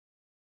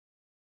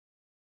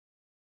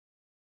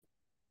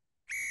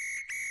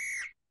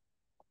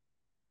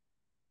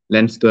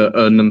Leinster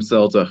earned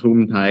themselves a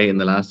home tie in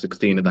the last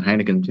 16 of the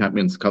Heineken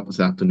Champions Cup this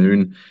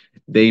afternoon.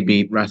 They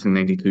beat Racing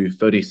 92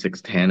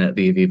 36-10 at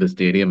the Aviva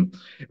Stadium.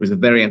 It was a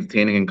very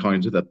entertaining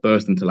encounter that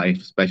burst into life,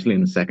 especially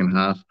in the second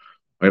half.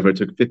 However, it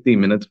took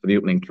 15 minutes for the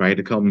opening try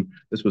to come.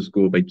 This was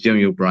scored by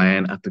Jimmy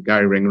O'Brien after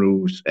Gary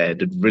Ringrose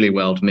did really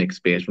well to make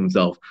space for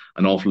himself,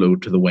 an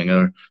offload to the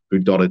winger who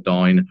dotted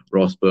down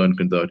Ross Byrne,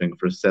 converting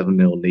for a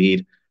 7-0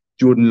 lead.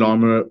 Jordan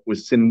Larmour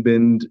was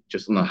sin-binned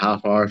just on a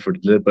half hour for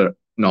deliberate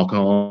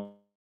knock-on,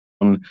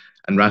 and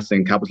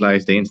Racing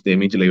capitalised against. They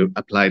immediately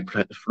applied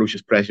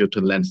ferocious pressure to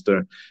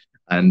Leinster,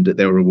 and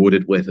they were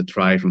rewarded with a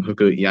try from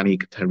hooker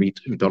Yannick Tarit,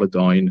 who dotted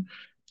down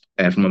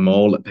from a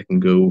maul at pick and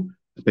go.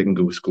 The pick and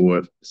go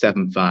score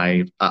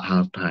 7-5 at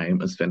half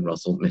time as Finn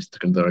Russell missed the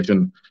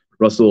conversion.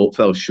 Russell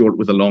fell short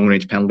with a long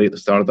range penalty at the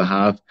start of the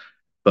half,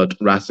 but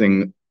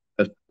Racing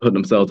put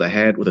themselves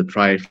ahead with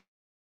a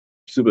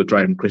super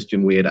try from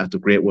Christian Wade after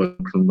great work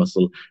from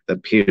Russell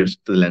that pierced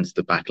the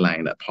Leinster back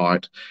line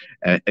apart.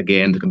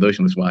 Again, the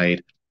conversion was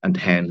wide, and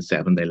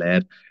 10-7 they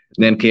led.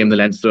 And then came the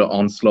Leinster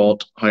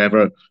onslaught,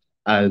 however,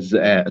 as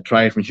a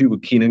try from Hugo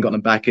Keenan got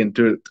them back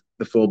into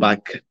the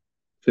fullback,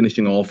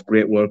 finishing off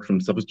great work from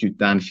substitute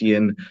Dan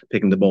Sheehan,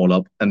 picking the ball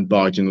up and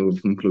barging over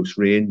from close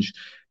range.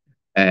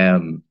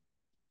 Gary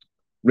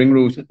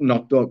Ringrose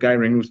knocked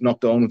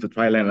on with the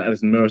try line at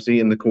his mercy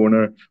in the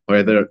corner.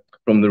 However,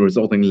 from the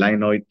resulting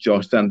line-out,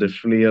 Josh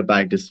Sanders-Fleer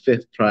bagged his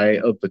 5th try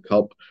of the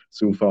Cup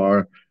so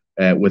far,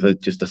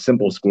 with just a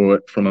simple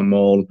score from a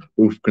maul,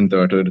 both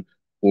converted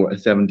for a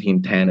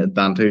 17-10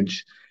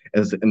 advantage.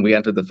 And we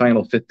entered the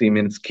final 15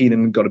 minutes,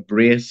 Keenan got a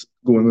brace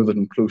going over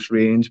from close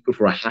range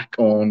before a hack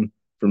on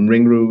from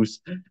Ringrose,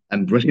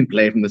 and brilliant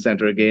play from the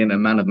centre again, a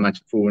man of the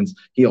match performance.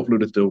 He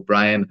offloaded to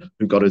O'Brien,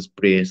 who got his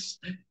brace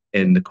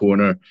in the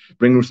corner.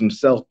 Ringrose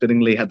himself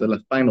fittingly had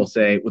the final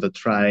say with a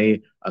try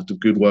after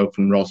good work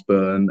from Ross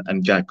Byrne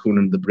and Jack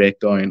Coonan. The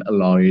breakdown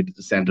allowed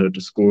the centre to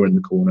score in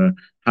the corner.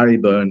 Harry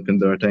Byrne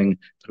converting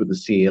to put the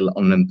seal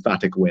on an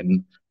emphatic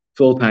win.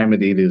 Full time at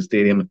the Aviva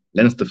Stadium,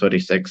 Leinster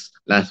 36,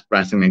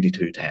 Racing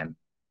 92-10.